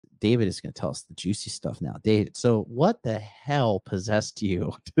David is going to tell us the juicy stuff now. David, so what the hell possessed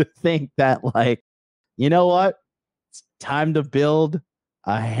you to think that, like, you know what? It's time to build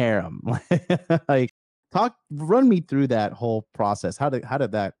a harem. Like, run me through that whole process. How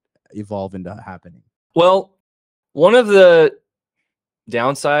did that evolve into happening? Well, one of the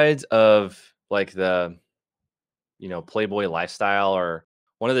downsides of like the, Playboy lifestyle, or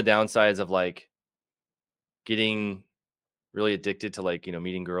one of the downsides of like getting really addicted to like,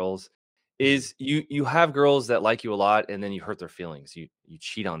 meeting girls, is you have girls that like you a lot and then you hurt their feelings. You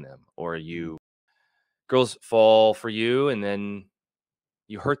cheat on them, or girls fall for you and then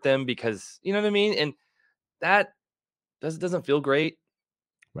you hurt them because, you know what I mean? And that doesn't feel great.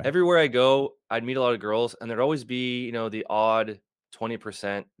 Right. Everywhere I go, I'd meet a lot of girls, and there'd always be, the odd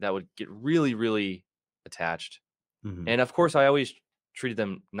 20% that would get really, really attached. Mhm. And of course, I always treated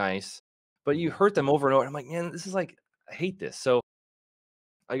them nice, but you hurt them over and over. I'm like, man, this is like, I hate this. So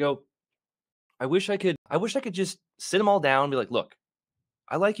I go, I wish I could just sit them all down and be like, look,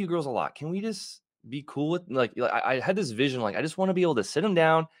 I like you girls a lot. Can we just be cool with, like, I had this vision, like, I just want to be able to sit them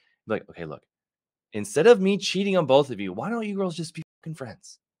down, be like, okay, look, instead of me cheating on both of you, why don't you girls just be fucking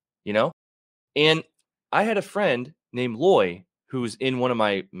friends? And I had a friend named Loy who's in one of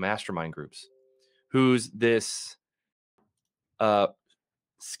my mastermind groups, who's this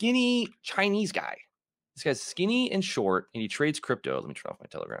skinny Chinese guy. This guy's skinny and short, and he trades crypto. Let me turn off my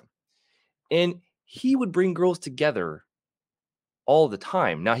Telegram. And he would bring girls together all the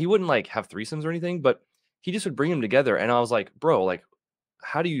time. Now, he wouldn't like have threesomes or anything, but he just would bring them together. And I was like, bro, like,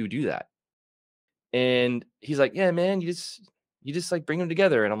 how do you do that? And he's like, yeah, man, you just like bring them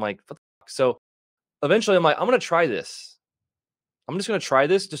together. And I'm like, what the fuck? So eventually I'm like, I'm going to try this. I'm just going to try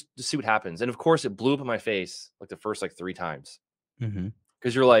this just to see what happens. And of course, it blew up in my face like the first like 3 times.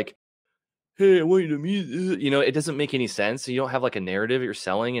 Because you're like, hey, I want you to meet, it doesn't make any sense. So you don't have like a narrative that you're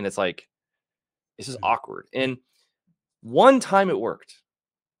selling. And it's like, it's just awkward. And one time it worked.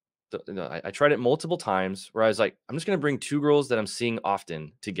 I tried it multiple times where I was like, I'm just going to bring 2 girls that I'm seeing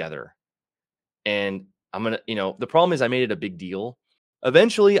often together. And I'm going to, the problem is I made it a big deal.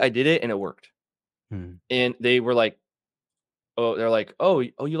 Eventually I did it and it worked. And they were like, they're like, oh,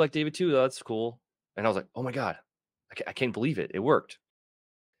 you like David too? That's cool. And I was like, oh my God, I can't believe it. It worked.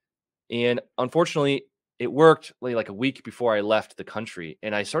 And unfortunately, it worked like a week before I left the country.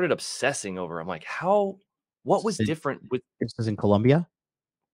 And I started obsessing over, I'm like, what was different with. This was in Colombia?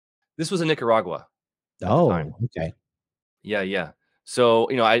 This was in Nicaragua at the time. Okay. Yeah. So,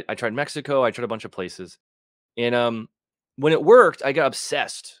 I tried Mexico. I tried a bunch of places. And when it worked, I got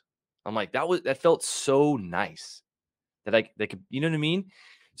obsessed. I'm like, that felt so nice that they could, you know what I mean?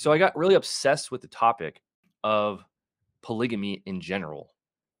 So I got really obsessed with the topic of polygamy in general.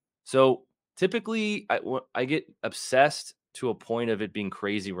 So typically I get obsessed to a point of it being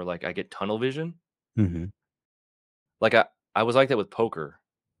crazy where like I get tunnel vision. Like I was like that with poker.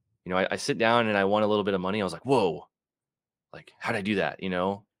 I sit down and I won a little bit of money. I was like, whoa, like how'd I do that?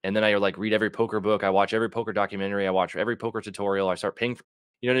 And then I like read every poker book. I watch every poker documentary. I watch every poker tutorial. I start paying for,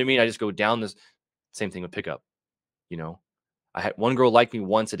 you know what I mean? I just go down this same thing with pickup. I had one girl like me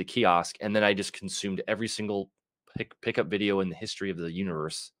once at a kiosk, and then I just consumed every single pickup video in the history of the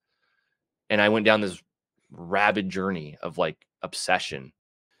universe. And I went down this rabid journey of like obsession.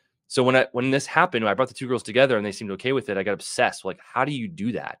 So when this happened, I brought the 2 girls together and they seemed okay with it. I got obsessed. Like, how do you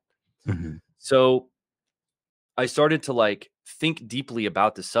do that? So I started to like think deeply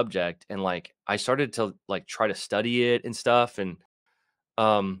about the subject, and like I started to like try to study it and stuff. And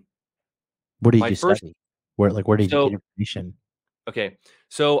what did you study? Where did you get information? Okay,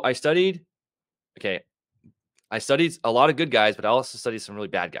 so I studied a lot of good guys, but I also studied some really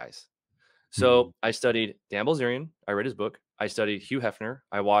bad guys. So I studied Dan Bilzerian. I read his book. I studied Hugh Hefner.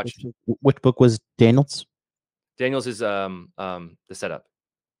 I watched. Which book was Daniel's? Daniel's is The Setup.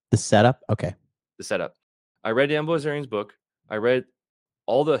 The Setup? Okay. The Setup. I read Dan Bilzerian's book. I read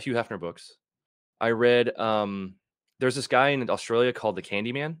all the Hugh Hefner books. I read there's this guy in Australia called the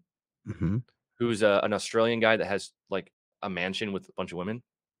Candyman, who's an Australian guy that has like a mansion with a bunch of women.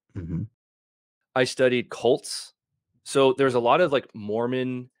 I studied cults. So there's a lot of like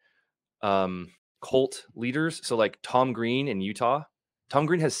Mormon cult leaders. So like Tom Green in Utah. Tom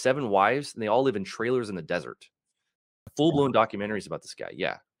Green has 7 wives and they all live in trailers in the desert. Full-blown documentaries about this guy.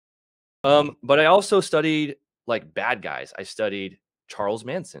 Yeah. But I also studied like bad guys. I studied Charles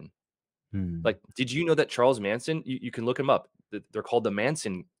Manson. Like, did you know that Charles Manson, you can look him up. They're called the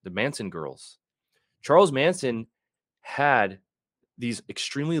Manson girls. Charles Manson had these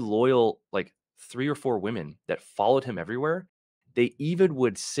extremely loyal, like 3 or 4 women that followed him everywhere. They even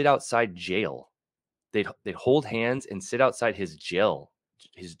would sit outside jail. They'd hold hands and sit outside his jail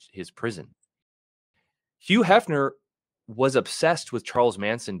his prison. Hugh Hefner was obsessed with Charles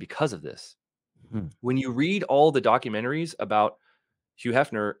Manson because of this. Hmm. When you read all the documentaries about Hugh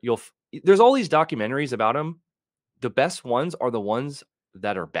Hefner, there's all these documentaries about him. The best ones are the ones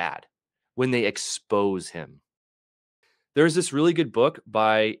that are bad when they expose him. There's this really good book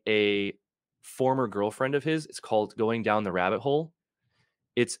by a former girlfriend of his. It's called Going Down the Rabbit Hole.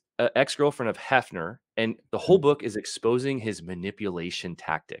 It's an ex-girlfriend of Hefner, and the whole book is exposing his manipulation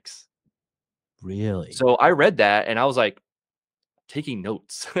tactics. Really? So I read that and I was like taking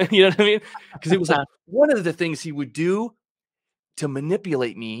notes. You know what I mean? Because it was like one of the things he would do to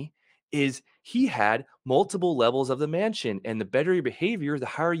manipulate me is he had multiple levels of the mansion, and the better your behavior, the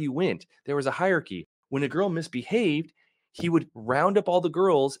higher you went. There was a hierarchy. When a girl misbehaved, he would round up all the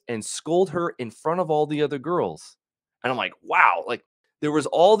girls and scold her in front of all the other girls. And I'm like, wow, like there was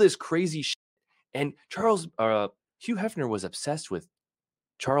all this crazy shit. And Hugh Hefner was obsessed with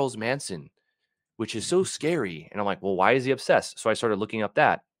Charles Manson, which is so scary. And I'm like, well, why is he obsessed? So I started looking up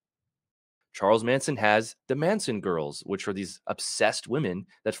that. Charles Manson has the Manson girls, which are these obsessed women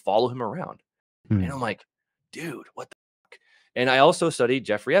that follow him around. Hmm. And I'm like, dude, what the fuck? And I also studied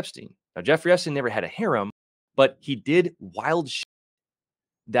Jeffrey Epstein. Now, Jeffrey Epstein never had a harem, but he did wild shit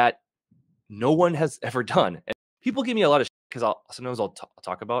that no one has ever done. And people give me a lot of shit because sometimes I'll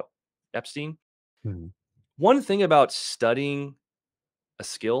talk about Epstein. Hmm. One thing about studying a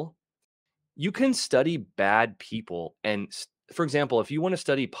skill, you can study bad people. And for example, if you want to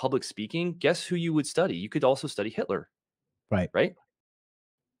study public speaking, guess who you would study? You could also study Hitler, Right. right?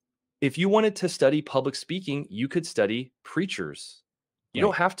 If you wanted to study public speaking, you could study preachers. You Right.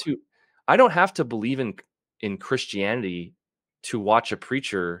 don't have to. I don't have to believe in Christianity to watch a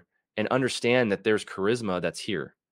preacher and understand that there's charisma that's here.